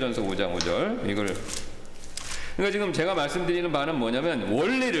 데살로니가전서 5장 5절. 그러니까 지금 제가 말씀드리는 바는 뭐냐면,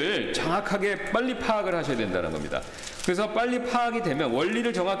 원리를 정확하게 빨리 파악을 하셔야 된다는 겁니다. 그래서 빨리 파악이 되면,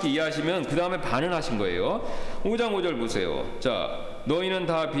 원리를 정확히 이해하시면 그 다음에 반은 하신 거예요. 5장 5절 보세요. 자, 너희는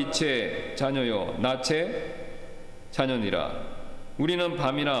다 빛의 자녀요 낮의 자녀니라. 우리는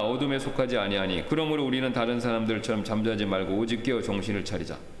밤이나 어둠에 속하지 아니하니 그러므로 우리는 다른 사람들처럼 잠자지 말고 오직 깨어 정신을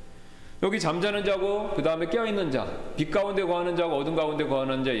차리자. 여기 잠자는 자고 그 다음에 깨어있는 자, 빛 가운데 거하는 자고 어둠 가운데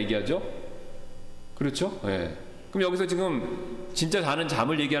거하는 자 얘기하죠. 그렇죠? 예. 그럼 여기서 지금 진짜 자는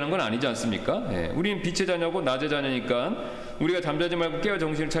잠을 얘기하는 건 아니지 않습니까? 예. 우리는 빛의 자녀고 낮의 자녀니까 우리가 잠자지 말고 깨어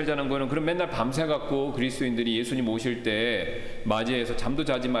정신을 차리자는 거는 그럼 맨날 밤새 갖고 그리스도인들이 예수님 오실 때 맞이해서 잠도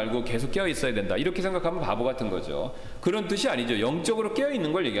자지 말고 계속 깨어 있어야 된다, 이렇게 생각하면 바보 같은 거죠. 그런 뜻이 아니죠. 영적으로 깨어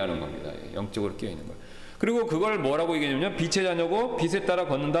있는 걸 얘기하는 겁니다. 영적으로 깨어 있는 걸. 그리고 그걸 뭐라고 얘기하냐면 빛의 자녀고 빛에 따라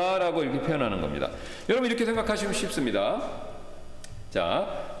걷는다라고 이렇게 표현하는 겁니다. 여러분 이렇게 생각하시면 쉽습니다.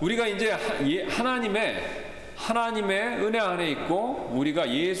 자, 우리가 이제 하나님의 은혜 안에 있고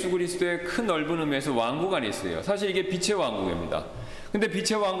우리가 예수 그리스도의 큰 넓은 의미에서 왕국 안에 있어요. 사실 이게 빛의 왕국입니다. 근데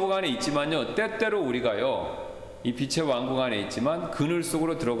빛의 왕국 안에 있지만요, 때때로 우리가요, 이 빛의 왕국 안에 있지만 그늘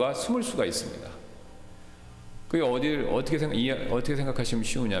속으로 들어가 숨을 수가 있습니다. 그게 어떻게 생각하시면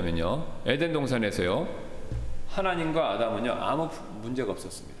쉬우냐면요, 에덴 동산에서요, 하나님과 아담은요 아무 문제가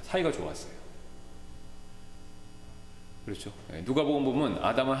없었습니다. 사이가 좋았어요. 그렇죠? 누가복음 보면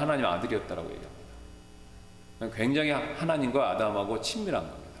아담은 하나님 아들이었다라고 얘기합니다. 굉장히 하나님과 아담하고 친밀한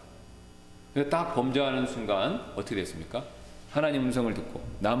겁니다. 그래서 딱 범죄하는 순간 어떻게 됐습니까? 하나님 음성을 듣고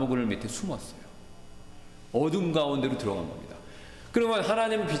나무 그늘 밑에 숨었어요. 어둠 가운데로 들어간 겁니다. 그러면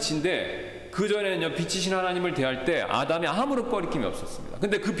하나님은 빛인데 그 전에는요, 빛이신 하나님을 대할 때 아담이 아무런 꺼리낌이 없었습니다.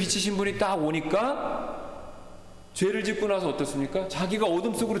 근데 그 빛이신 분이 딱 오니까 죄를 짓고 나서 어떻습니까? 자기가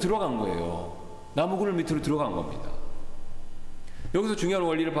어둠 속으로 들어간 거예요. 나무 그늘 밑으로 들어간 겁니다. 여기서 중요한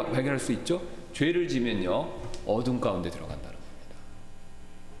원리를 발견할 수 있죠? 죄를 지면요, 어둠 가운데 들어간다는 겁니다.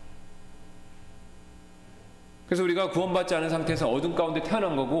 그래서 우리가 구원받지 않은 상태에서 어둠 가운데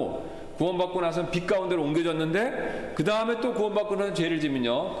태어난 거고, 구원받고 나서는 빛 가운데로 옮겨졌는데 그 다음에 또 구원받고 나서 죄를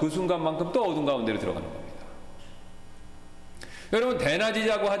지면요, 그 순간만큼 또 어둠 가운데로 들어가는 겁니다. 여러분,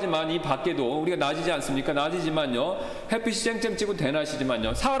 대낮이자고 하지만 이 밖에도 우리가 낮이지 않습니까? 낮이지만요, 햇빛이 쨍쨍 찌고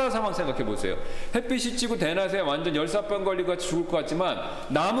대낮이지만요, 사하라 상황 생각해 보세요. 햇빛이 찌고 대낮에 완전 열사병 걸리고 죽을 것 같지만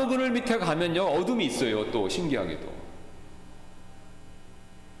나무 그늘 밑에 가면요, 어둠이 있어요. 또 신기하게도.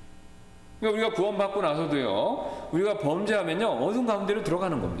 그러니까 우리가 구원받고 나서도요, 우리가 범죄하면요, 어둠 가운데로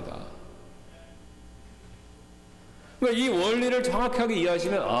들어가는 겁니다. 그러니까 이 원리를 정확하게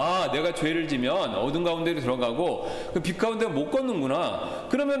이해하시면, 아, 내가 죄를 지면 어둠 가운데로 들어가고 그 빛 가운데 못 걷는구나.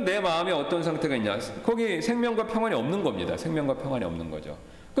 그러면 내 마음에 어떤 상태가 있냐? 거기 생명과 평안이 없는 겁니다. 생명과 평안이 없는 거죠.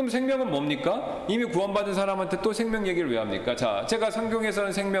 그럼 생명은 뭡니까? 이미 구원받은 사람한테 또 생명 얘기를 왜 합니까? 자, 제가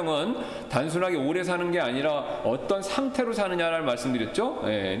성경에서는 생명은 단순하게 오래 사는 게 아니라 어떤 상태로 사느냐를 말씀드렸죠?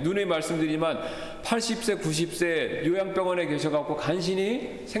 누누이 말씀드리지만 80세, 90세 요양병원에 계셔갖고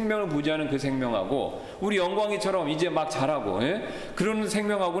간신히 생명을 부지하는 그 생명하고 우리 영광이처럼 이제 막 자라고 그러는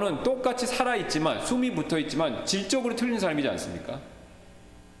생명하고는 똑같이 살아있지만, 숨이 붙어있지만 질적으로 틀린 삶이지 않습니까?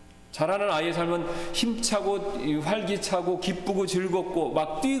 자라는 아이의 삶은 힘차고 활기차고 기쁘고 즐겁고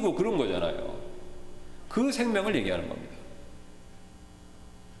막 뛰고 그런 거잖아요. 그 생명을 얘기하는 겁니다.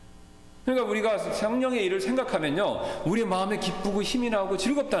 그러니까 우리가 성령의 일을 생각하면요, 우리 마음에 기쁘고 힘이 나고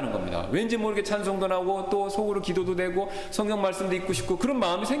즐겁다는 겁니다. 왠지 모르게 찬송도 나오고 또 속으로 기도도 되고 성경 말씀도 읽고 싶고 그런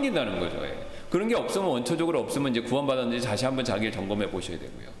마음이 생긴다는 거죠. 그런 게 없으면, 원초적으로 없으면 이제 구원받았는지 다시 한번 자기를 점검해 보셔야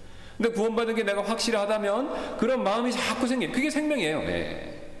되고요. 근데 구원받은 게 내가 확실하다면 그런 마음이 자꾸 생겨요. 그게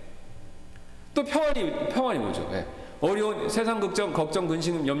생명이에요. 또 평안이 뭐죠? 어려운 세상 걱정,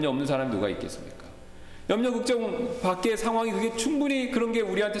 근심, 염려 없는 사람이 누가 있겠습니까? 염려, 걱정 밖의 상황이 그게 충분히 그런 게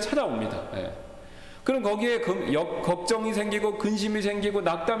우리한테 찾아옵니다. 그럼 거기에 걱정이 생기고 근심이 생기고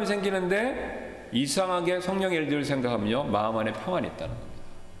낙담이 생기는데 이상하게 성령의 일들을 생각하면요, 마음 안에 평안이 있다는 겁니다.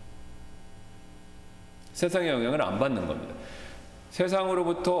 세상의 영향을 안 받는 겁니다.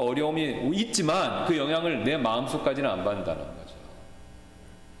 세상으로부터 어려움이 있지만 그 영향을 내 마음속까지는 안 받는다는 거죠.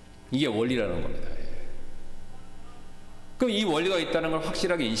 이게 원리라는 겁니다. 그럼 이 원리가 있다는 걸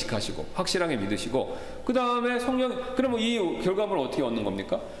확실하게 인식하시고 확실하게 믿으시고, 그 다음에 그러면 이 결과물을 어떻게 얻는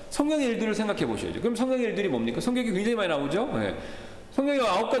겁니까? 성령의 일들을 생각해 보셔야죠. 그럼 성령의 일들이 뭡니까? 성경이 굉장히 많이 나오죠. 성경의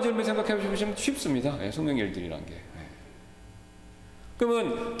 9가지 열매 생각해 보시면 쉽습니다. 성령의 일들이란 게.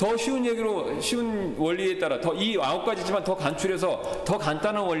 그러면 더 쉬운 원리에 따라 이 9가지지만 더 간추려서 더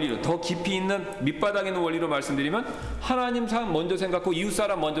간단한 원리로, 더 깊이 있는 밑바닥 있는 원리로 말씀드리면, 하나님 사람 먼저 생각하고 이웃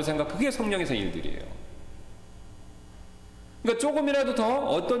사람 먼저 생각하고, 그게 성령의 일들이에요. 그러니까 조금이라도 더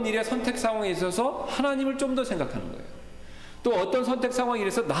어떤 일의 선택 상황에 있어서 하나님을 좀 더 생각하는 거예요. 또 어떤 선택 상황에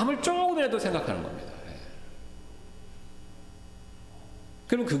있어서 남을 조금이라도 생각하는 겁니다.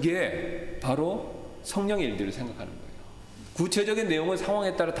 그럼 그게 바로 성령의 일들을 생각하는 거예요. 구체적인 내용은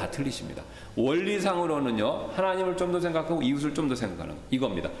상황에 따라 다 틀리십니다. 원리상으로는요, 하나님을 좀 더 생각하고 이웃을 좀 더 생각하는 거,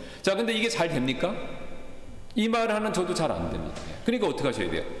 이겁니다. 자, 근데 이게 잘 됩니까? 이 말을 하는 저도 잘 안 됩니다. 그러니까 어떻게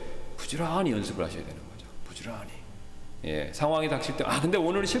하셔야 돼요? 부지런히 연습을 하셔야 되는 거죠. 부지런히. 상황이 닥칠 때, 근데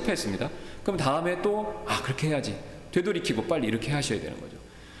오늘은 실패했습니다. 그럼 다음에 또, 그렇게 해야지. 되돌이키고 빨리 이렇게 하셔야 되는 거죠.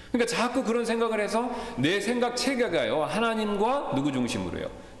 그러니까 자꾸 그런 생각을 해서 내 생각 체계가요, 하나님과 누구 중심으로요?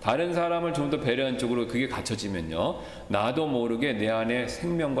 다른 사람을 좀 더 배려하는 쪽으로 그게 갖춰지면요, 나도 모르게 내 안에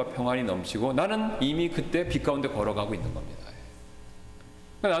생명과 평안이 넘치고 나는 이미 그때 빛 가운데 걸어가고 있는 겁니다.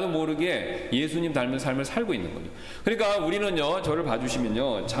 그러니까 나도 모르게 예수님 닮은 삶을 살고 있는 거죠. 그러니까 우리는요, 저를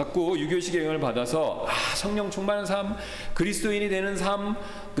봐주시면요, 자꾸 유교식의 영향을 받아서 성령 충만한 삶, 그리스도인이 되는 삶,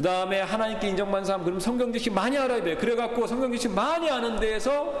 그 다음에 하나님께 인정받는 삶, 그럼 성경 지식 많이 알아야 돼요. 그래갖고 성경 지식 많이 아는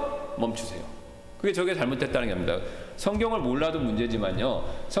데에서 멈추세요. 그게 저게 잘못됐다는 게 아닙니다. 성경을 몰라도 문제지만요,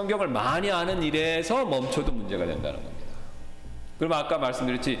 성경을 많이 아는 일에서 멈춰도 문제가 된다는 겁니다. 그럼 아까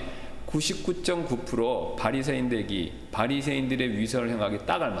말씀드렸지, 99.9% 바리새인들의 위선을 행하기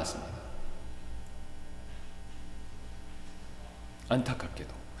딱 알맞습니다. 안타깝게도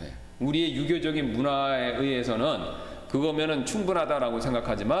우리의 유교적인 문화에 의해서는 그거면은 충분하다라고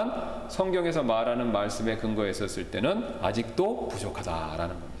생각하지만 성경에서 말하는 말씀에 근거에 있었을 때는 아직도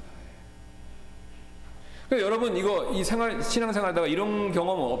부족하다라는 겁니다. 그러니까 여러분, 이 신앙생활하다가 이런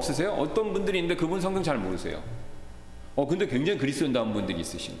경험 없으세요? 어떤 분들이 있는데 그분 성경 잘 모르세요. 근데 굉장히 그리스도인다운 분들이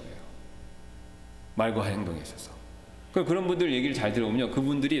있으신 거예요. 말과 행동에 있어서. 그런 분들 얘기를 잘 들어보면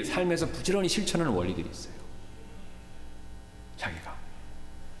그분들이 삶에서 부지런히 실천하는 원리들이 있어요. 자기가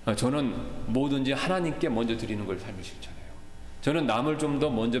저는 뭐든지 하나님께 먼저 드리는 걸 삶을 실천해요. 저는 남을 좀 더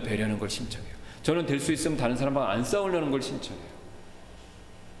먼저 배려하는 걸 신청해요. 저는 될 수 있으면 다른 사람과 안 싸우려는 걸 신청해요.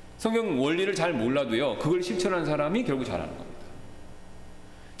 성경 원리를 잘 몰라도요, 그걸 실천하는 사람이 결국 잘하는 겁니다.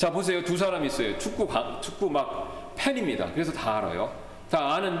 자, 보세요. 두 사람이 있어요. 축구 막 팬입니다. 그래서 다 알아요.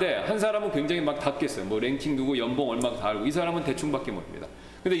 다 아는데 한 사람은 굉장히 막 닫겠어요. 뭐 랭킹 누구 연봉 얼마 다 알고, 이 사람은 대충밖에 모릅니다.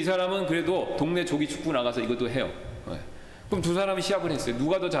 근데 이 사람은 그래도 동네 조기 축구 나가서 이것도 해요. 그럼 두 사람이 시합을 했어요.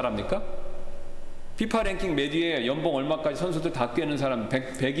 누가 더 잘합니까? 피파 랭킹 몇 위에 연봉 얼마까지 선수들 다 깨는 사람,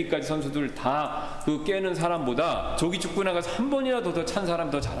 100위까지 선수들 다 그 깨는 사람보다 조기 축구 나가서 한 번이라도 더 찬 사람이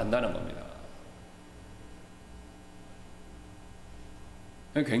더 잘한다는 겁니다.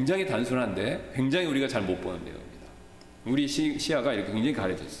 굉장히 단순한데 굉장히 우리가 잘 못 보는 내용입니다. 우리 시야가 이렇게 굉장히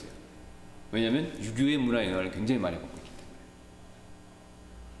가려져 있어요. 왜냐하면 유교의 문화의 영향을 굉장히 많이 받고 있기 때문에.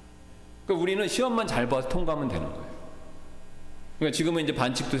 그러니까 우리는 시험만 잘 봐서 통과하면 되는 거예요. 그러니까 지금은 이제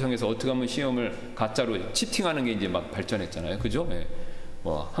반칙도성에서 어떻게 하면 시험을 가짜로 치팅하는 게 이제 막 발전했잖아요. 그죠?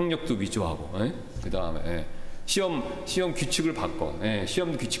 뭐 학력도 위조하고, 그 다음에 시험 규칙을 바꿔,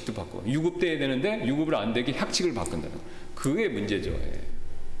 시험 규칙도 바꿔. 유급돼야 되는데 유급을 안 되게 학칙을 바꾼다는. 그게 문제죠.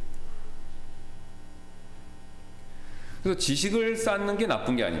 그래서 지식을 쌓는 게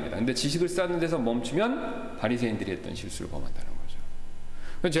나쁜 게 아닙니다. 근데 지식을 쌓는 데서 멈추면 바리새인들이 했던 실수를 범한다는 거죠.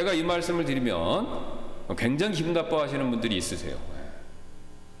 그래서 제가 이 말씀을 드리면 굉장히 기분 나빠하시는 분들이 있으세요.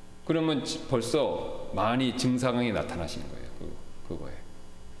 그러면 벌써 많이 증상이 나타나시는 거예요. 그거에.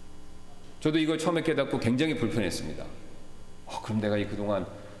 저도 이걸 처음에 깨닫고 굉장히 불편했습니다. 그럼 내가 그동안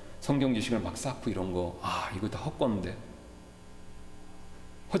성경 지식을 막 쌓고 이런 거, 이거 다 헛건데.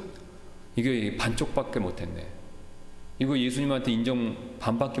 이게 반쪽밖에 못했네. 이거 예수님한테 인정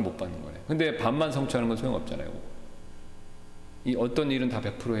반밖에 못 받는 거네. 근데 반만 성취하는 건 소용없잖아요. 이 어떤 일은 다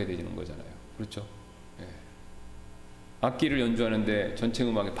 100% 해야 되는 거잖아요. 그렇죠? 악기를 연주하는데 전체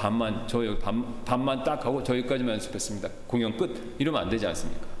음악의 반만 딱 하고 저기까지만 연습했습니다. 공연 끝. 이러면 안 되지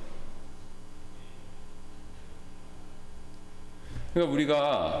않습니까? 그러니까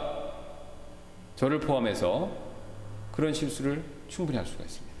우리가 저를 포함해서 그런 실수를 충분히 할 수가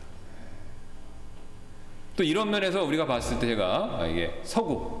있습니다. 또 이런 면에서 우리가 봤을 때 제가 이게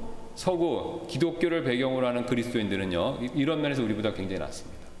서구 기독교를 배경으로 하는 그리스도인들은요, 이런 면에서 우리보다 굉장히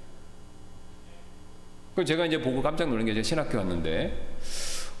낫습니다. 그래서 제가 이제 보고 깜짝 놀란 게, 제가 신학교 왔는데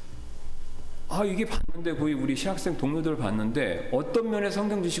이게 봤는데 거의 우리 신학생 동료들 봤는데 어떤 면의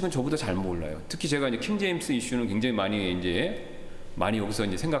성경 지식은 저보다 잘 몰라요. 특히 제가 이제 킹 제임스 이슈는 굉장히 많이 여기서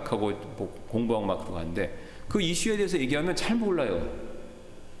이제 생각하고 공부하고 막 그러고 하는데 그 이슈에 대해서 얘기하면 잘 몰라요.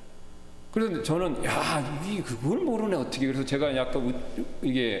 그래서 저는 그걸 모르네 어떻게. 그래서 제가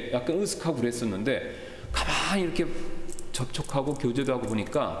약간 으슥하고 그랬었는데 가만히 이렇게 접촉하고 교제도 하고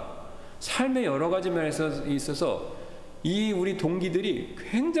보니까 삶의 여러 가지 면에서 있어서 이 우리 동기들이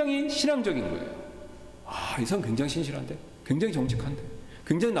굉장히 신앙적인 거예요. 이 사람 굉장히 신실한데, 굉장히 정직한데,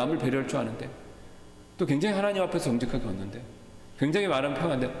 굉장히 남을 배려할 줄 아는데, 또 굉장히 하나님 앞에서 정직하게 걷는데, 굉장히 많은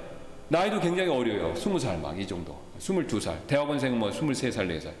평안데, 나이도 굉장히 어려요. 20살 막 이 정도, 22살, 대학원생 뭐 23살,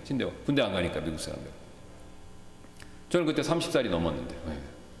 4살, 신대요. 군대 안 가니까 미국 사람들. 저는 그때 30살이 넘었는데,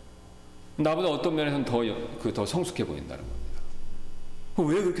 나보다 어떤 면에서는 더 성숙해 보인다는 겁니다.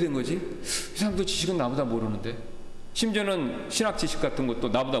 왜 그렇게 된 거지? 이 사람도 지식은 나보다 모르는데, 심지어는 신학 지식 같은 것도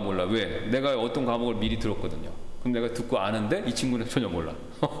나보다 몰라. 왜? 내가 어떤 과목을 미리 들었거든요. 그럼 내가 듣고 아는데 이 친구는 전혀 몰라.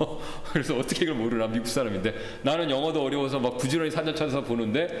 그래서 어떻게 이걸 모르나, 미국 사람인데. 나는 영어도 어려워서 막 부지런히 사전 찾아서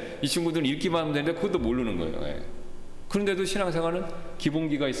보는데 이 친구들은 읽기만 하면 되는데 그것도 모르는 거예요. 예. 그런데도 신앙생활은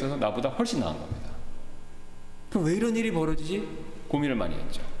기본기가 있어서 나보다 훨씬 나은 겁니다. 그럼 왜 이런 일이 벌어지지? 고민을 많이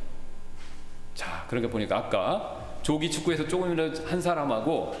했죠. 자, 그러니까 보니까 아까 조기 축구에서 조금이라도 한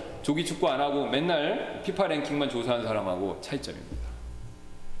사람하고 조기 축구 안 하고 맨날 피파 랭킹만 조사한 사람하고 차이점입니다.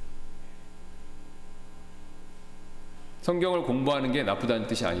 성경을 공부하는 게 나쁘다는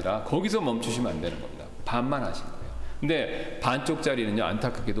뜻이 아니라 거기서 멈추시면 안 되는 겁니다. 반만 하신 거예요. 근데 반쪽짜리는요,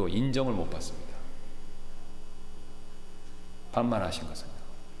 안타깝게도 인정을 못 받습니다. 반만 하신 것은요.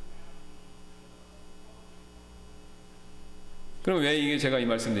 그럼 왜 이게 제가 이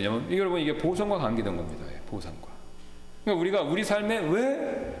말씀 드냐면, 여러분 이게 보상과 관계된 겁니다. 보상과. 그러니까 우리가 우리 삶에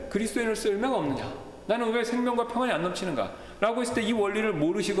왜 그리스도인으로서 열매가 없느냐, 나는 왜 생명과 평안이 안 넘치는가 라고 했을 때 이 원리를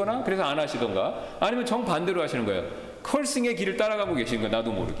모르시거나 그래서 안 하시던가, 아니면 정반대로 하시는 거예요. 컬싱의 길을 따라가고 계신 거예요.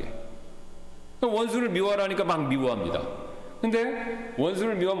 나도 모르게. 원수를 미워하라니까 막 미워합니다. 근데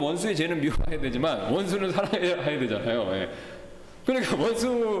원수를 미워하면 원수의 죄는 미워해야 되지만 원수는 사랑해야 되잖아요. 예. 그러니까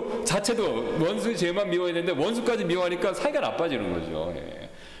원수 자체도 원수의 죄만 미워해야 되는데 원수까지 미워하니까 사이가 나빠지는 거죠.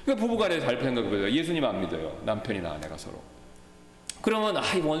 예. 그러니까 부부간에 잘 생각해보세요. 예수님 안 믿어요. 남편이나 아내가 서로. 그러면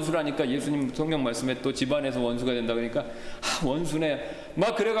이 원수라니까 예수님 성경 말씀에 또 집안에서 원수가 된다 그러니까 원수네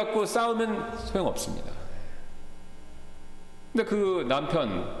막 그래갖고 싸우면 소용없습니다. 근데 그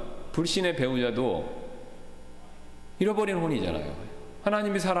남편, 불신의 배우자도 잃어버린 혼이잖아요.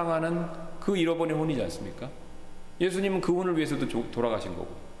 하나님이 사랑하는 그 잃어버린 혼이지 않습니까? 예수님은 그 혼을 위해서도 돌아가신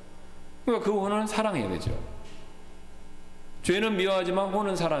거고. 그러니까 그 혼은 사랑해야 되죠. 죄는 미워하지만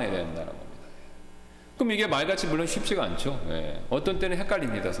혼은 사랑해야 된다는 겁니다. 그럼 이게 말같이 물론 쉽지가 않죠. 예. 어떤 때는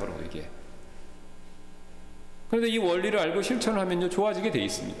헷갈립니다, 서로 이게. 그런데 이 원리를 알고 실천을 하면요, 좋아지게 돼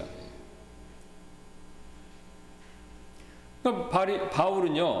있습니다. 그러니까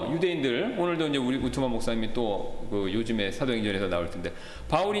바울은요, 유대인들, 오늘도 이제 우리 우투마 목사님이 또 그 요즘에 사도행전에서 나올 텐데,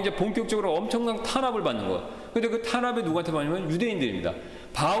 바울이 이제 본격적으로 엄청난 탄압을 받는 거. 근데 그 탄압에 누구한테 받냐면 유대인들입니다.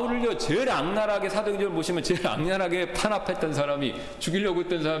 바울을요, 제일 악랄하게 사도행전을 보시면 제일 악랄하게 탄압했던 사람이, 죽이려고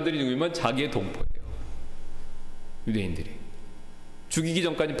했던 사람들이 누구냐면 자기의 동포예요. 유대인들이. 죽이기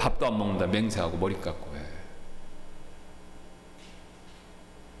전까지 밥도 안 먹는다, 맹세하고 머리 깎고.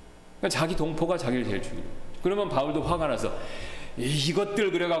 그러니까 자기 동포가 자기를 제일 죽이려고. 그러면 바울도 화가 나서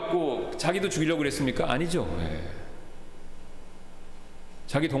이것들 그래갖고 자기도 죽이려고 그랬습니까? 아니죠.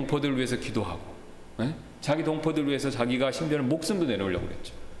 자기 동포들을 위해서 기도하고, 자기 동포들을 위해서 자기가 심지어는 목숨도 내놓으려고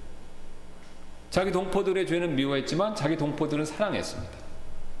그랬죠. 자기 동포들의 죄는 미워했지만 자기 동포들은 사랑했습니다.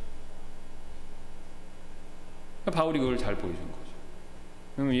 바울이 그걸 잘 보여준 거죠.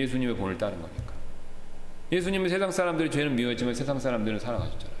 그러면 예수님의 본을 따른 거니까. 예수님은 세상 사람들의 죄는 미워했지만 세상 사람들은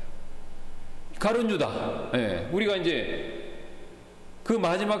사랑하셨잖아요. 가룟 유다, 우리가 이제 그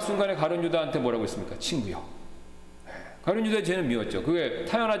마지막 순간에 가룟 유다한테 뭐라고 했습니까? 친구요. 가룟 유다의 죄는 미웠죠. 그게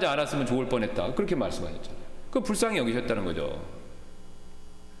타연하지 않았으면 좋을 뻔했다, 그렇게 말씀하셨잖아요. 그 불쌍히 여기셨다는 거죠.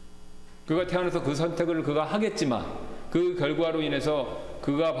 그가 태어나서 그 선택을 그가 하겠지만 그 결과로 인해서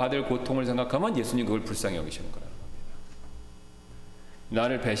그가 받을 고통을 생각하면 예수님 그걸 불쌍히 여기시는 거라는 겁니다.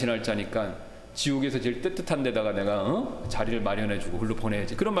 나를 배신할 자니까 지옥에서 제일 뜨뜻한 데다가 내가 자리를 마련해주고 홀로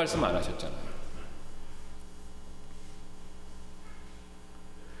보내야지, 그런 말씀 안 하셨잖아요.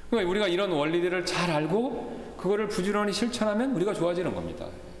 그러니까 우리가 이런 원리들을 잘 알고 그거를 부지런히 실천하면 우리가 좋아지는 겁니다.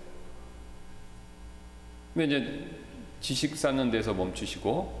 근데 이제 지식 쌓는 데서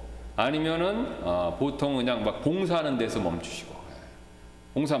멈추시고, 아니면은 보통 그냥 막 봉사하는 데서 멈추시고,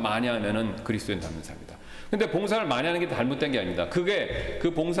 봉사 많이 하면은 그리스도인 닮은 삶이다. 근데 봉사를 많이 하는 게 잘못된 게 아닙니다. 그게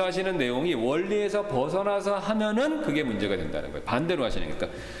그 봉사하시는 내용이 원리에서 벗어나서 하면은 그게 문제가 된다는 거예요. 반대로 하시니까.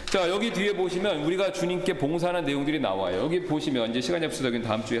 자, 여기 뒤에 보시면 우리가 주님께 봉사하는 내용들이 나와요. 여기 보시면 이제 시간이 없어서 여기는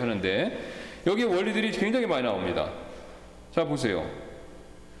다음 주에 하는데, 여기 원리들이 굉장히 많이 나옵니다. 자, 보세요.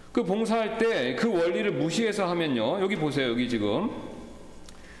 그 봉사할 때 그 원리를 무시해서 하면요, 여기 보세요. 여기 지금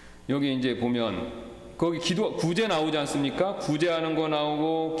여기 이제 보면 거기 기도 구제 나오지 않습니까? 구제하는 거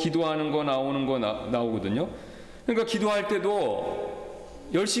나오고 기도하는 거 나오는 거 나오거든요. 그러니까 기도할 때도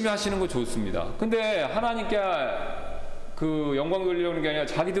열심히 하시는 거 좋습니다. 근데 하나님께 그 영광 돌리려고 하는 게 아니라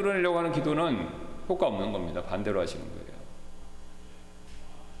자기 드러내려고 하는 기도는 효과 없는 겁니다. 반대로 하시는 거예요.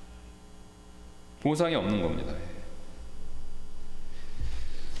 보상이 없는 겁니다.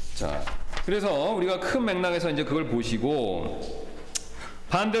 자, 그래서 우리가 큰 맥락에서 이제 그걸 보시고,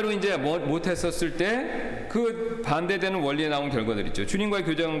 반대로 이제 못했었을 때 그 반대되는 원리에 나온 결과들 있죠. 주님과의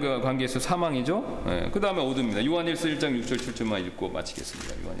교제한 관계에서 사망이죠. 그 다음에 어둠입니다. 요한일서 1장 6절 7절만 읽고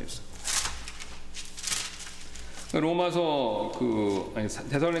마치겠습니다. 요한일서. 로마서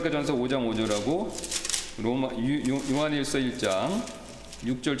데살로니가전서 5장 5절하고 요한일서 1장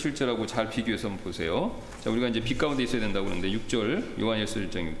 6절 7절하고 잘 비교해서 한번 보세요. 자, 우리가 이제 빛 가운데 있어야 된다고 그러는데 6절 요한일서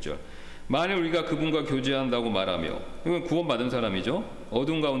 1장 6절. 만일 우리가 그분과 교제한다고 말하며, 이건 구원받은 사람이죠.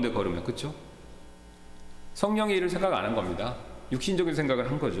 어둠 가운데 걸으면, 그렇죠? 성령의 일을 생각 안 한 겁니다. 육신적인 생각을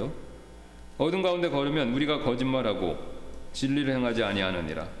한 거죠. 어둠 가운데 걸으면 우리가 거짓말하고 진리를 행하지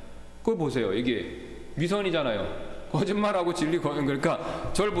아니하느니라. 그걸 보세요. 이게 위선이잖아요. 거짓말하고 진리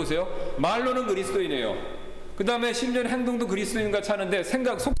그러니까 저를 보세요. 말로는 그리스도인이에요. 그 다음에 심지어 행동도 그리스도인 같이 하는데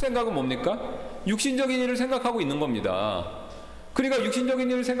속생각은 뭡니까? 육신적인 일을 생각하고 있는 겁니다. 그러니까 육신적인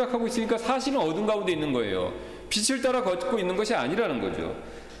일을 생각하고 있으니까 사실은 어둠 가운데 있는 거예요. 빛을 따라 걷고 있는 것이 아니라는 거죠.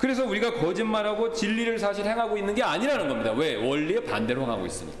 그래서 우리가 거짓말하고 진리를 사실 행하고 있는 게 아니라는 겁니다. 왜? 원리의 반대로 하고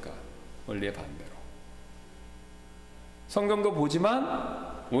있으니까. 원리의 반대로. 성경도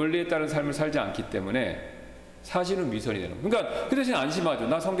보지만 원리에 따른 삶을 살지 않기 때문에 사실은 위선이 되는 거예요. 그러니까 그 대신 안심하죠.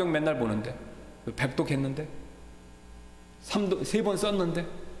 나 성경 맨날 보는데, 백독했는데, 3번 썼는데.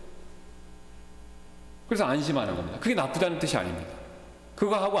 그래서 안심하는 겁니다. 그게 나쁘다는 뜻이 아닙니다.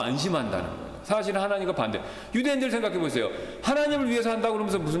 그거 하고 안심한다는 거예요. 사실은 하나님과 반대. 유대인들 생각해 보세요. 하나님을 위해서 한다고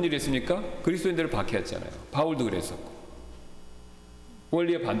그러면서 무슨 일이 했습니까? 그리스도인들을 박해했잖아요. 바울도 그랬었고.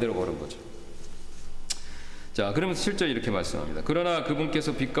 원리의 반대로 걸은 거죠. 자, 그러면서 7절 이렇게 말씀합니다. 그러나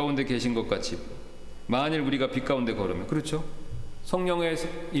그분께서 빛 가운데 계신 것 같이 만일 우리가 빛 가운데 걸으면, 그렇죠? 성령의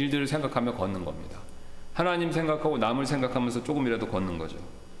일들을 생각하며 걷는 겁니다. 하나님 생각하고 남을 생각하면서 조금이라도 걷는 거죠.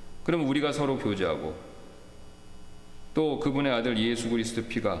 그러면 우리가 서로 교제하고 또 그분의 아들 예수 그리스도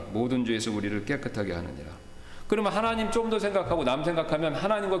피가 모든 죄에서 우리를 깨끗하게 하느니라. 그러면 하나님 좀 더 생각하고 남 생각하면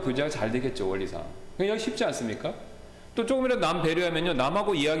하나님과 교제가 잘 되겠죠. 원리상. 그냥 쉽지 않습니까? 또 조금이라도 남 배려하면요,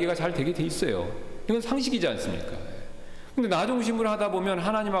 남하고 이야기가 잘 되게 돼 있어요. 이건 상식이지 않습니까? 근데 나 중심으로 하다 보면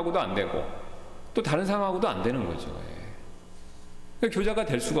하나님하고도 안 되고 또 다른 사람하고도 안 되는 거죠. 그러니까 교제가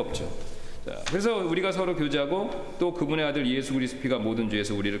될 수가 없죠. 자, 그래서 우리가 서로 교제하고 또 그분의 아들 예수 그리스도 피가 모든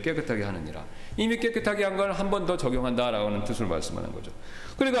죄에서 우리를 깨끗하게 하느니라. 이미 깨끗하게 한 걸 한 번 더 적용한다라는 뜻을 말씀하는 거죠.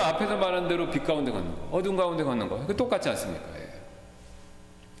 그러니까 앞에서 말한 대로 빛 가운데 걷는 거, 어둠 가운데 걷는 거, 그 똑같지 않습니까?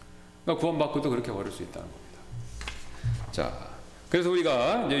 그러니까 구원받고도 그렇게 걸을 수 있다는 겁니다. 자, 그래서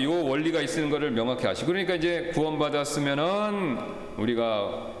우리가 이제 요 원리가 있는 것을 명확히 아시고, 그러니까 이제 구원받았으면은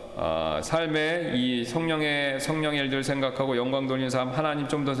우리가 삶에 이 성령의 일들 생각하고 영광 돌리는 삶, 하나님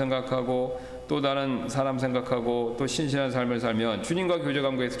좀 더 생각하고 또 다른 사람 생각하고 또 신실한 삶을 살면 주님과 교제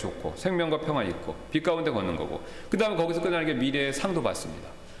관계에서 좋고 생명과 평안이 있고 빛 가운데 걷는 거고, 그 다음에 거기서 끝나는 게 미래의 상도 받습니다.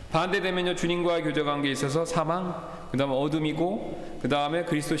 반대되면요, 주님과의 교제 관계에 있어서 사망, 그 다음에 어둠이고, 그 다음에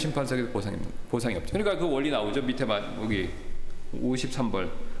그리스도 심판석에서 보상이 없죠. 그러니까 그 원리 나오죠. 밑에 여기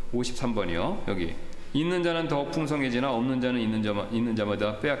 53번이요. 여기 있는 자는 더 풍성해지나 없는 자는 있는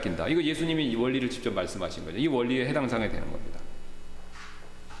자마다 빼앗긴다. 이거 예수님이 이 원리를 직접 말씀하신 거죠. 이 원리에 해당 사항이 되는 겁니다.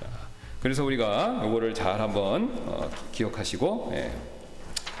 자, 그래서 우리가 이거를 잘 한번 기억하시고,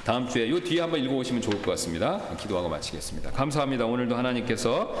 다음 주에 이 뒤에 한번 읽어보시면 좋을 것 같습니다. 기도하고 마치겠습니다. 감사합니다. 오늘도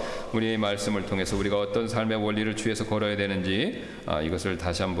하나님께서 우리의 말씀을 통해서 우리가 어떤 삶의 원리를 주위에서 걸어야 되는지 이것을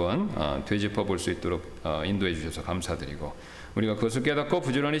다시 한번 되짚어 볼 수 있도록 인도해 주셔서 감사드리고, 우리가 그것을 깨닫고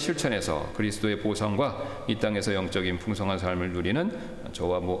부지런히 실천해서 그리스도의 보상과 이 땅에서 영적인 풍성한 삶을 누리는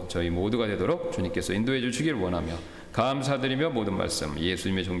저희 모두가 되도록 주님께서 인도해 주시길 원하며 감사드리며 모든 말씀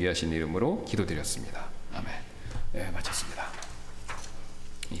예수님의 존귀하신 이름으로 기도드렸습니다. 아멘. 네, 마쳤습니다.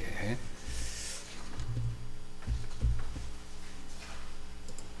 예.